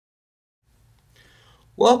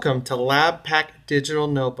Welcome to LabPaq Digital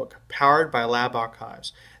Notebook, powered by Lab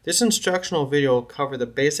Archives. This instructional video will cover the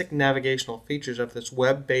basic navigational features of this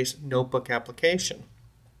web-based notebook application.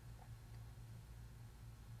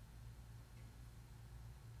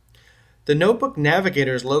 The Notebook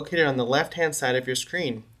Navigator is located on the left-hand side of your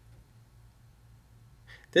screen.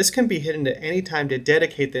 This can be hidden at any time to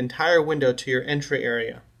dedicate the entire window to your entry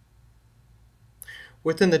area.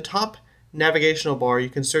 Within the top navigational bar, you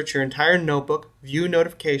can search your entire notebook, view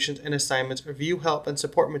notifications and assignments, or view help and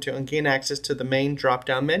support material and gain access to the main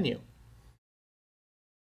drop-down menu.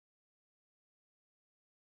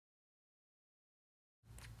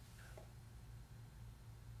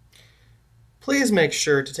 Please make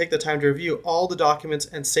sure to take the time to review all the documents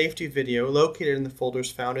and safety video located in the folders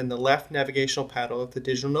found in the left navigational panel of the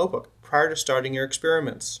digital notebook prior to starting your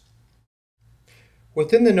experiments.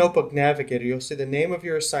 Within the Notebook Navigator, you'll see the name of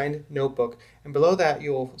your assigned notebook, and below that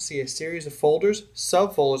you will see a series of folders,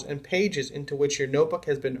 subfolders, and pages into which your notebook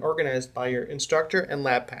has been organized by your instructor and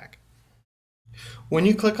LabPaq. When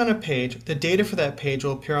you click on a page, the data for that page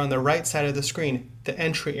will appear on the right side of the screen, the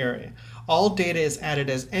entry area. All data is added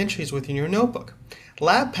as entries within your notebook.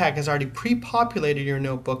 LabPaq has already pre-populated your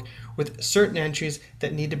notebook with certain entries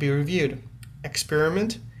that need to be reviewed: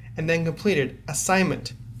 experiment, and then completed,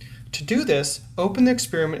 assignment. To do this, open the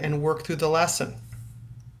experiment and work through the lesson.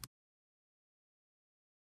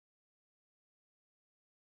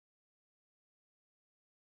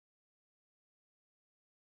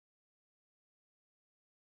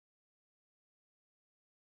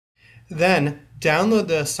 Then, download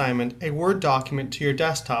the assignment, a Word document, to your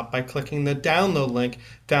desktop by clicking the download link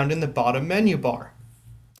found in the bottom menu bar.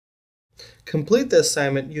 Complete the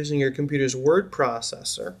assignment using your computer's word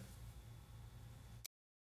processor.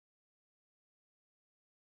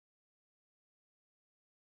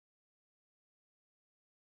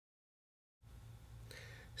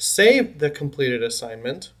 Save the completed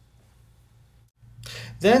assignment.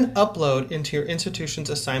 Then upload into your institution's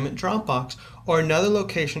assignment Dropbox or another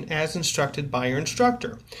location as instructed by your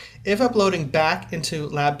instructor. If uploading back into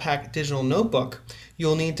LabPaq Digital Notebook,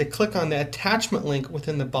 you'll need to click on the attachment link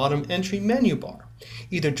within the bottom entry menu bar.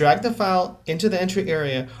 Either drag the file into the entry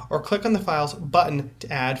area or click on the Files button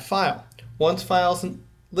to add file. Once file is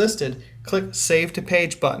listed, click Save to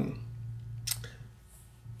Page button.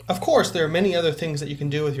 Of course, there are many other things that you can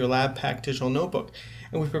do with your LabPaq Digital Notebook,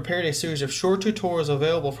 and we've prepared a series of short tutorials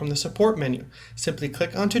available from the support menu. Simply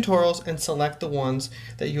click on tutorials and select the ones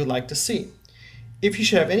that you would like to see. If you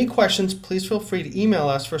should have any questions, please feel free to email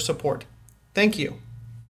us for support. Thank you.